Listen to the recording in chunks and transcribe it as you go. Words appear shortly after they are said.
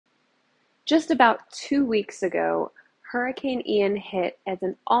Just about 2 weeks ago, Hurricane Ian hit as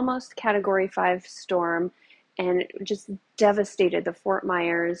an almost Category 5 storm and just devastated the Fort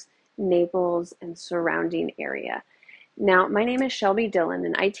Myers, Naples, and surrounding area. Now, my name is Shelby Dillon,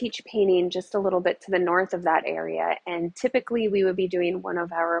 and I teach painting just a little bit to the north of that area. And typically, we would be doing one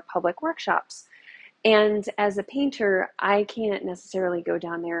of our public workshops. And as a painter, I can't necessarily go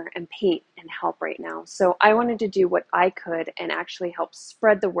down there and paint and help right now. So I wanted to do what I could and actually help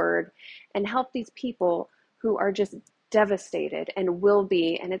spread the word and help these people who are just devastated and will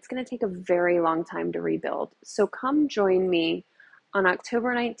be, and it's going to take a very long time to rebuild. So come join me on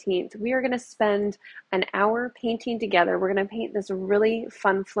October 19th. We are going to spend an hour painting together. We're going to paint this really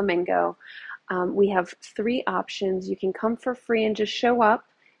fun flamingo. We have three options. You can come for free and just show up,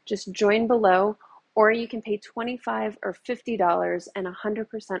 just join below, or you can pay $25 or $50 and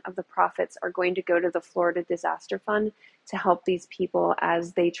 100% of the profits are going to go to the Florida Disaster Fund to help these people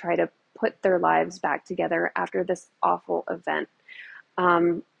as they try to put their lives back together after this awful event.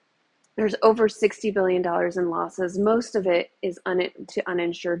 There's over $60 billion in losses. Most of it is to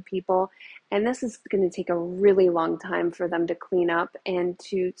uninsured people. And this is going to take a really long time for them to clean up and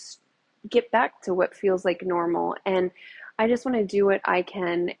to get back to what feels like normal. And I just want to do what I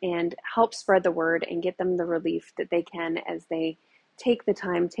can and help spread the word and get them the relief that they can as they take the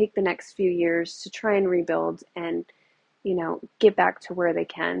time, take the next few years to try and rebuild and, get back to where they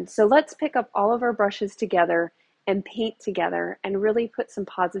can. So let's pick up all of our brushes together and paint together and really put some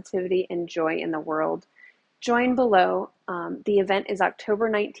positivity and joy in the world. Join below. The event is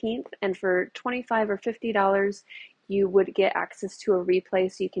October 19th, and for $25 or $50, you would get access to a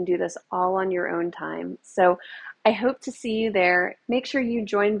replay so you can do this all on your own time. So I hope to see you there. Make sure you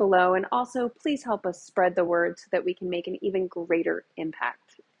join below, and also please help us spread the word so that we can make an even greater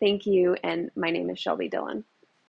impact. Thank you, and my name is Shelby Dillon.